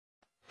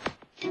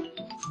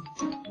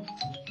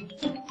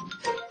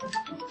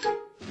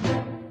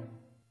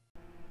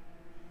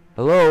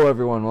Hello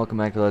everyone, welcome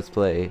back to Let's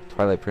Play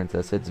Twilight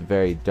Princess. It's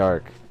very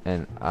dark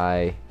and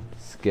I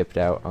skipped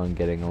out on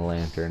getting a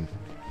lantern.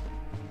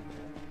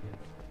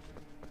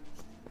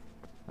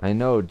 I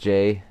know,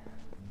 Jay.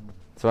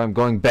 So I'm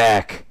going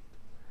back.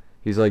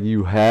 He's like,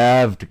 you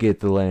have to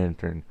get the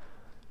lantern.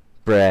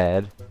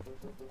 Brad,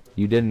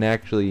 you didn't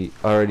actually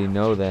already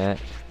know that.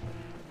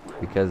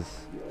 Because,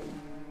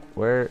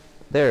 where?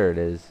 There it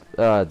is.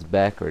 Oh, it's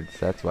backwards.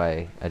 That's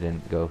why I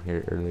didn't go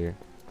here earlier.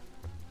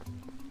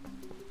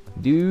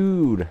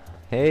 Dude,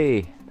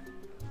 hey,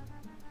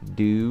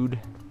 dude,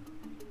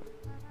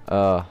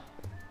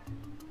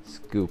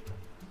 scoop.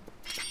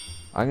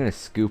 I'm gonna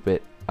scoop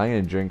it. I'm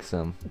gonna drink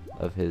some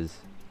of his,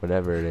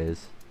 whatever it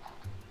is.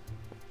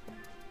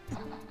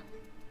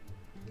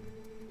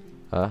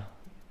 To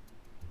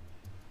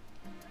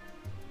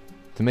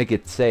make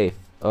it safe.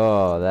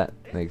 Oh, that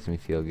makes me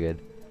feel good.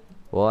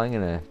 Well, I'm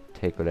gonna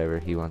take whatever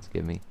he wants to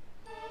give me.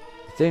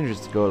 It's dangerous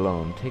to go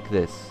alone. Take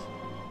this.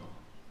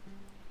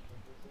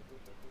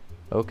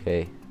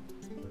 Okay.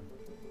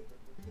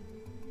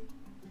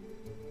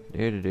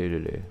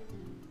 Do.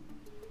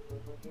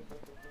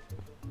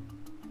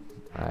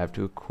 I have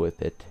to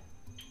equip it.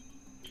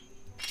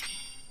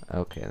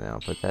 Okay, now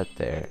I'll put that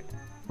there.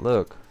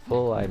 Look,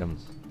 full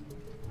items.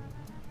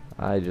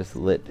 I just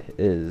lit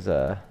his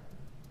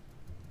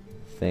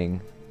thing.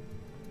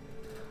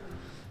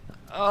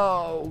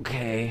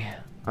 Okay,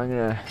 I'm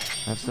gonna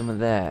have some of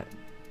that.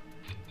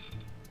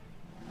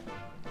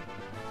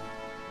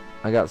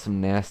 I got some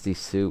nasty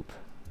soup.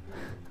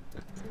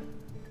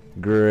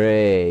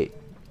 Great.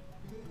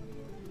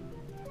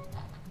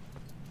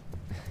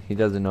 He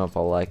doesn't know if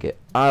I'll like it.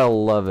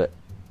 I'll love it.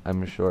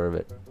 I'm sure of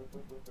it.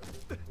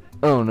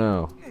 Oh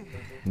no.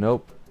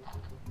 Nope.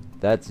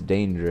 That's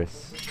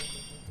dangerous.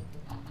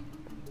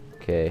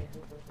 Okay.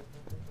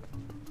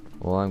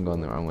 Well, I'm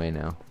going the wrong way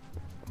now.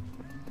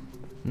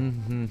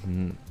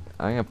 I'm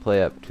gonna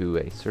play up to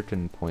a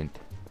certain point,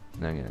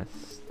 and I'm gonna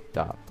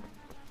stop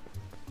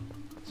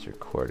this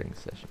recording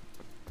session.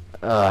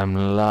 Oh,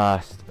 I'm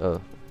lost.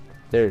 Oh,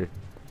 there.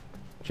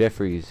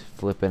 Jeffrey's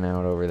flipping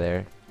out over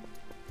there.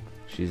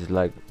 She's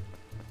like,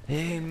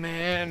 "Hey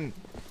man,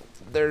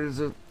 there's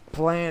a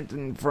plant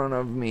in front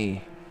of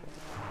me."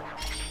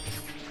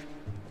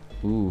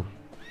 Ooh.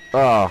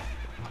 Oh.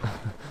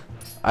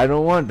 I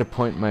don't want to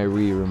point my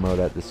Wii remote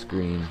at the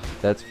screen.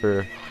 That's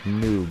for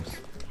noobs.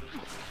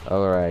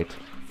 Alright.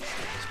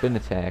 Spin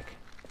attack.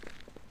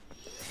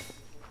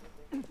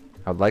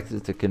 I'd like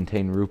it to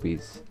contain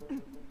rupees.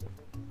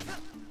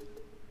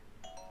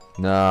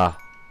 Nah.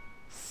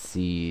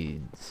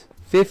 Seeds.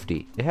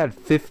 50. It had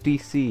 50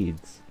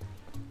 seeds.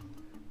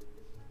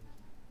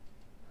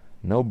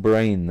 No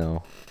brain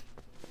though.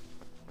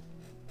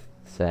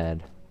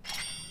 Sad.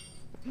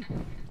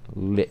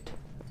 Lit.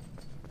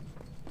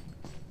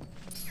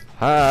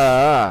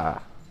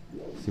 Ha!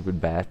 Stupid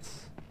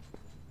bats.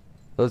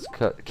 Those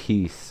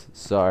keys.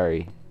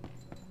 Sorry.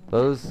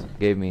 Those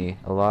gave me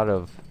a lot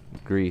of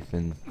grief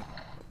in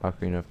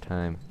Ocarina of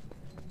Time.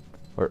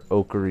 Or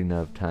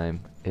Ocarina of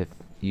Time, if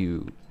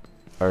you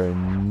are a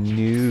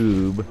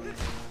noob.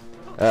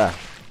 Ah.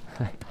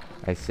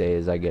 I say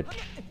as I get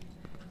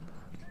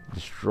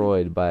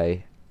destroyed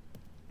by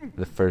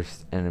the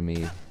first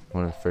enemy.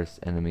 One of the first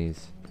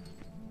enemies.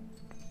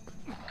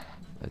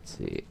 Let's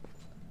see.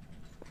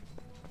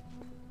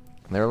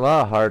 They're a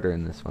lot harder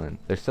in this one.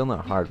 They're still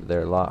not hard, but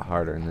they're a lot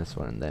harder in this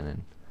one than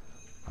in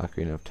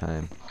Ocarina of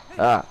Time.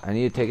 Ah, I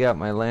need to take out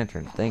my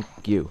lantern. Thank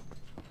you.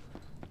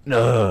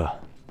 Ugh.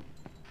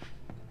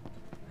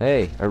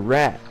 Hey, a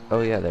rat.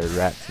 Oh yeah, there are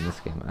rats in this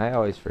game. I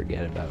always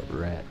forget about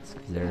rats,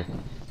 because they're,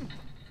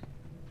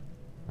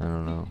 I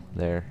don't know,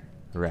 they're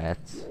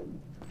rats.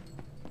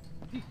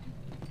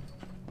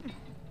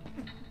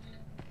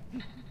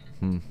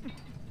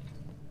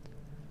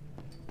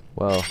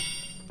 Well,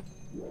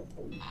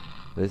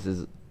 this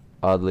is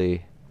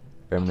oddly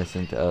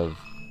reminiscent of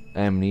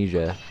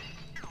Amnesia.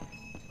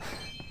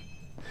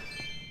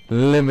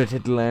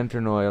 Limited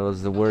lantern oil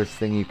is the worst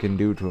thing you can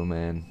do to a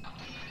man.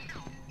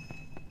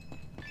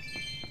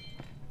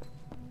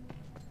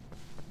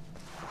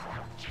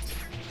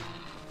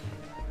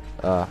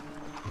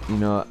 You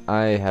know,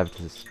 I have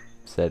to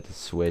set to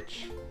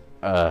switch.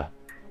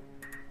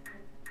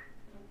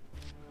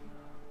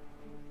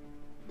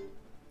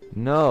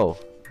 No,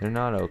 they're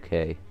not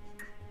okay.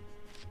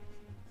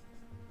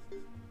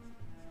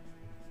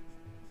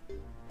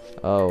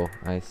 Oh,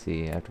 I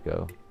see. I have to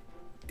go.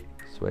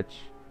 Switch.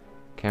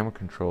 Camera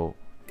control.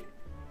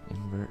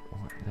 Invert.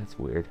 That's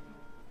weird.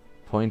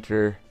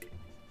 Pointer.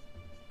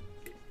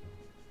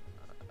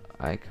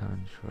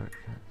 Icon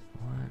shortcut.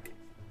 What?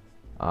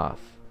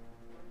 Off.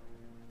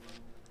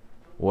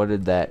 What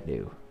did that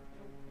do?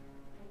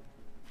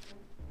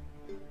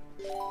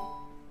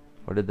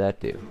 What did that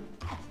do?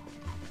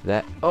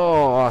 That.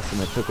 Oh,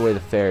 awesome. It took away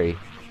the fairy.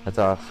 That's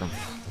awesome.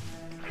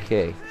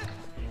 Okay.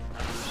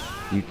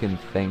 You can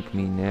thank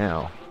me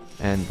now.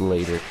 And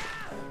later.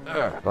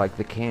 Ugh, like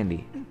the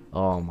candy.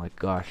 Oh my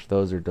gosh,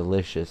 those are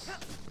delicious.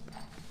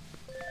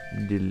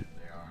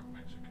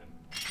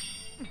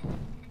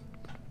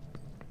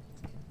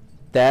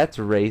 That's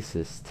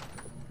racist.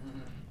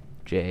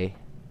 Jay.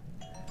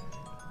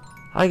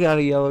 I got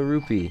a yellow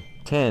rupee.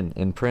 10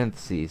 in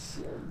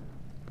parentheses.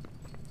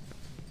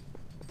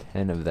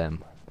 10 of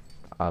them.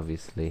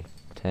 Obviously.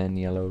 10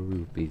 yellow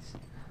rupees.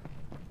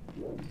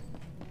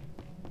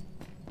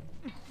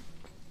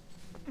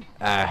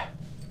 Ah.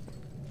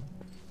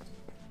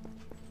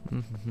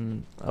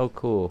 Oh,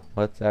 cool.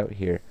 What's out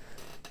here?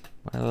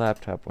 My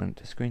laptop went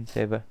to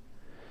screensaver.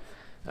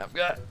 I've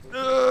got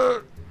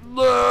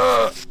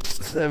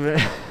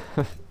 7.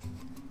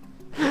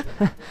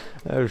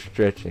 I was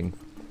stretching.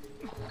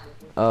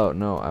 Oh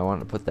no, I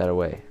want to put that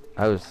away.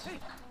 I was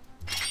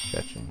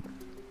stretching.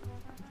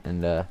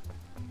 And oh,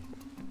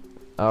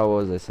 what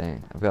was I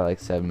saying? I've got like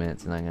 7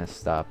 minutes and I'm gonna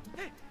stop.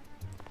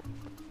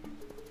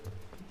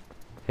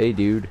 Hey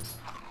dude.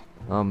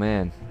 Oh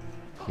man,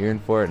 you're in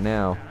for it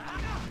now.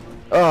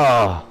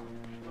 Oh,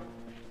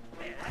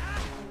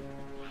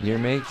 you're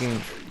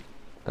making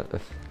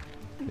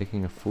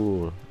a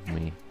fool of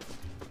me.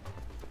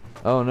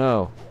 Oh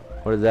no,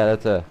 what is that?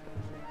 That's a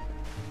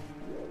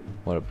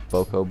what, a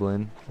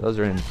Bokoblin? Those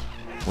are in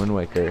Wind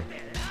Waker.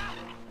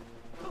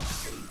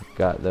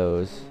 Got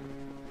those. Is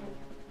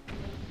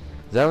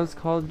that what it's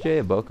called, Jay?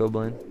 A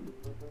Bokoblin?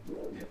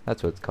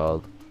 That's what it's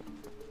called.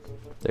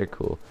 They're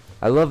cool.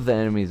 I love the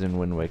enemies in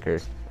Wind Waker.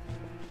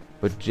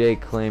 But Jay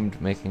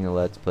claimed making a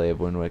Let's Play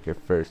of Wind Waker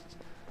first.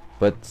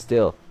 But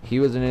still, he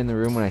wasn't in the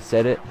room when I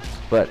said it.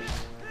 But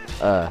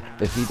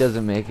if he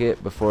doesn't make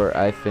it before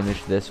I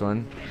finish this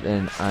one,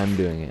 then I'm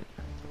doing it.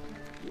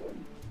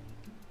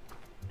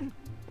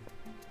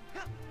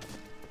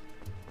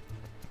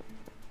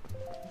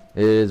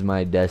 It is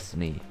my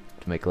destiny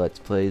to make Let's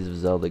Plays of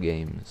Zelda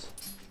games.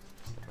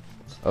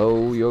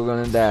 Oh, you're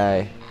gonna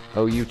die.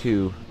 Oh, you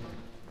too.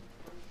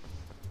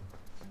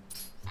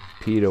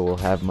 PETA will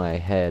have my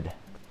head.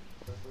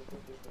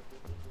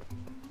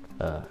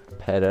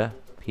 PETA?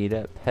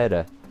 PETA?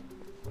 PETA.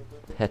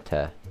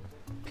 PETA.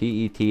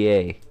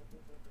 P-E-T-A.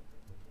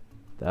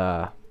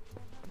 I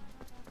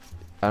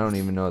don't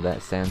even know what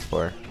that stands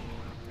for.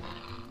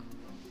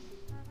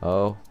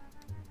 Oh.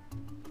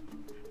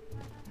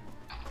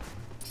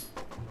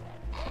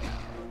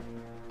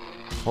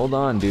 Hold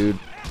on, dude.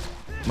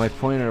 My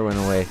pointer went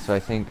away, so I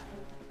think...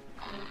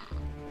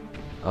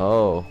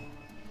 Oh.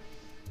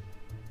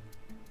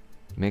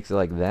 Makes it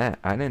like that.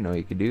 I didn't know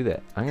you could do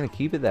that. I'm gonna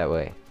keep it that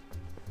way.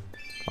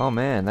 Oh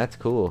man, that's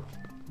cool.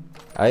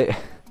 I'm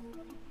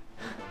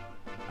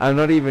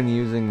not even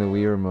using the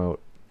Wii remote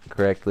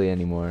correctly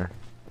anymore.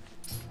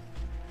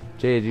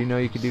 Jay, did you know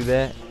you could do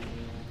that?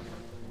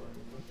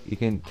 You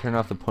can turn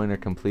off the pointer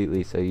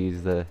completely, so you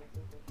use the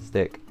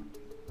stick.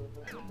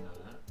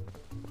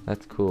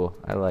 That's cool.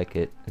 I like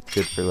it. It's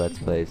good for Let's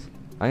Plays.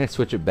 I'm gonna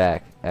switch it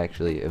back,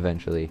 actually,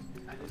 eventually.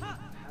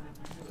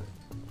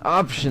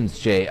 Options,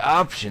 Jay.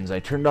 Options. I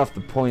turned off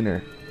the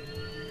pointer.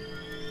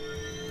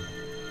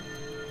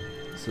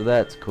 So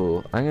that's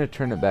cool. I'm gonna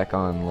turn it back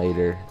on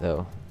later,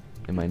 though,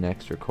 in my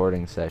next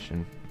recording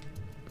session,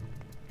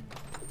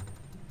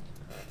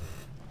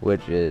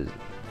 which is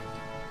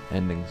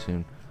ending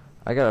soon.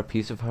 I got a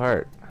piece of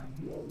heart.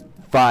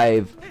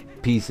 5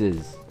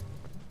 pieces.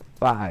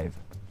 5.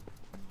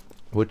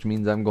 Which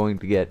means I'm going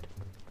to get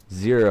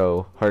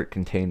 0 heart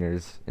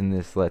containers in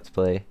this Let's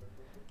Play.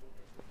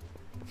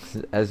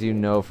 As you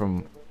know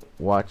from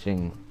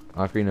watching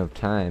Ocarina of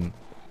Time.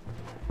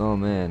 Oh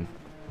man.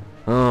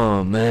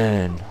 Oh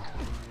man.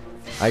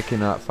 I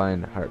cannot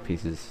find heart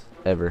pieces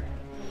ever.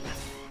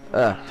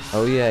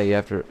 Oh yeah, you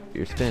have to,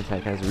 your spin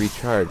attack has to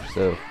recharge,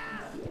 so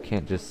you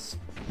can't just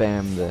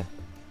spam the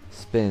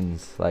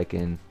spins like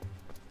in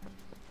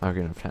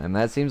Ocarina of Time.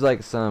 That seems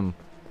like some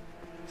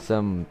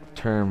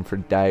term for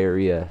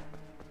diarrhea.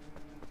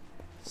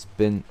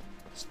 Spam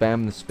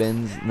the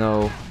spins?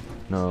 No.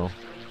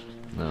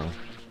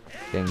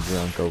 Getting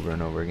drunk over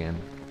and over again.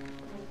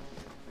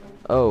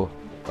 Oh,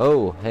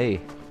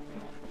 hey,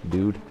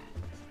 dude.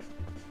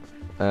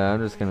 I'm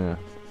just gonna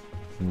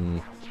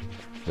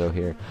go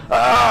here.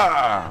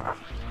 Ah!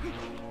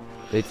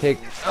 They take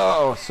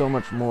so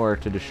much more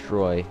to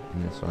destroy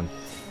in this one.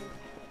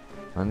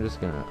 I'm just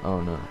gonna.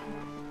 Oh no,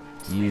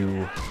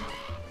 you.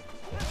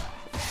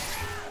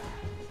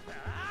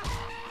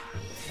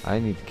 I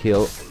need to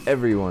kill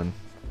everyone.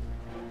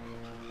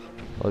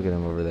 Look at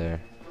him over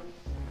there,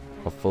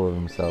 all full of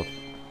himself.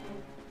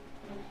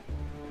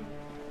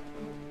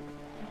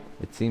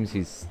 It seems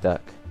he's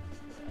stuck.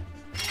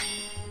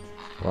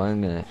 Well,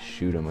 I'm gonna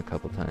shoot him a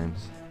couple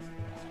times.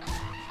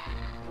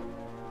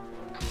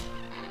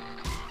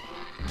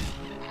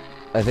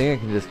 I think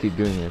I can just keep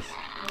doing this.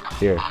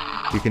 Here,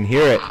 you can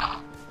hear it.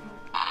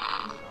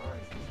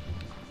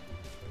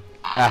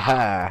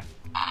 Aha!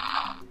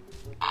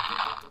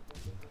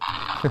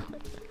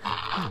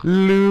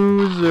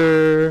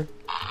 Loser!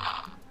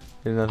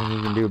 There's nothing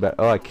you can do about it.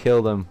 Oh, I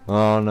killed him.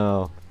 Oh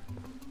no.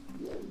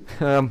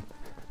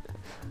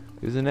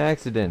 It was an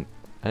accident.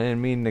 I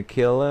didn't mean to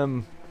kill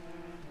him.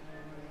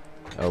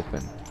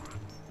 Open.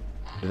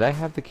 Did I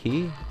have the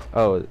key?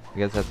 Oh, I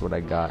guess that's what I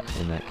got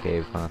in that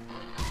cave, huh?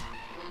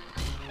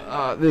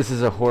 This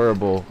is a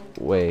horrible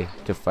way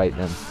to fight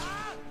them.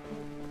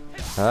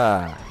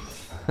 Ah.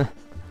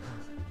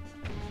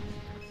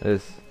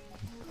 This.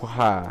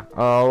 Wow.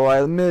 Oh,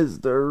 I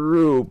missed the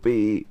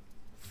rupee.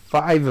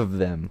 5 of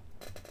them.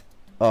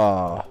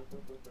 Oh.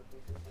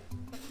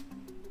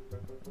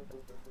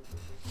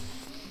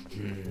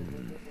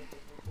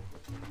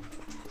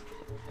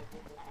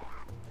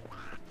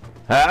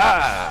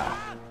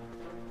 Ah!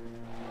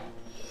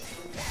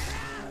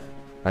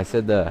 I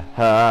said the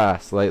ha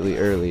slightly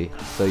early,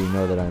 so you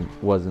know that I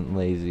wasn't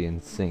lazy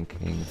in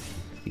syncing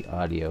the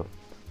audio.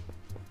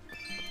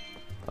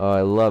 Oh,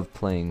 I love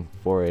playing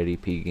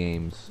 480p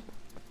games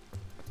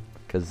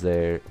because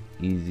they're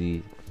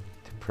easy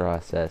to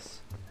process.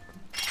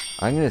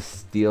 I'm gonna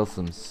steal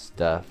some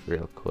stuff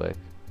real quick.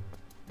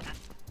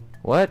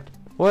 What?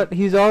 What?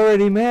 He's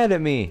already mad at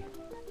me.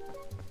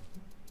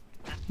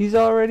 He's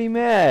already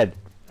mad.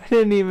 I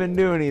didn't even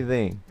do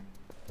anything.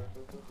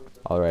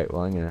 Alright,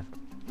 well I'm gonna...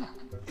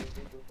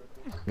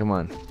 Come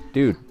on.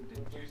 Dude.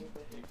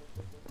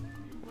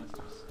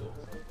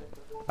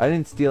 I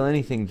didn't steal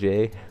anything,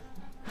 Jay.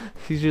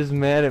 He's just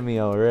mad at me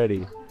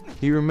already.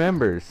 He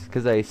remembers,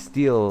 because I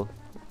steal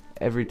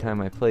every time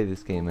I play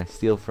this game. I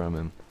steal from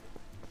him.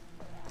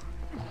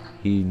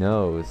 He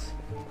knows,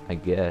 I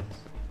guess.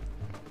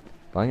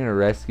 Well, I'm gonna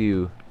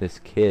rescue this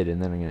kid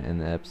and then I'm gonna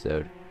end the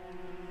episode.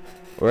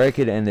 Or I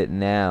could end it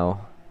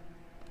now.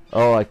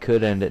 Oh, I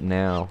could end it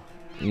now.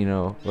 You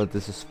know, let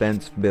the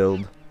suspense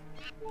build.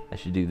 I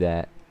should do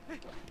that.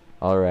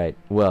 Alright,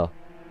 well,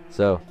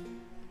 so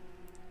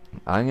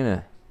I'm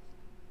gonna...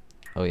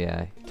 Oh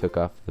yeah, I took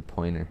off the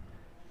pointer.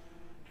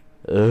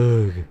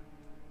 Ugh.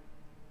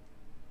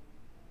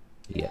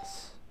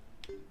 Yes.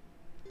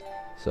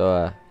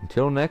 So,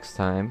 until next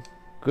time,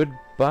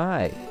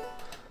 goodbye.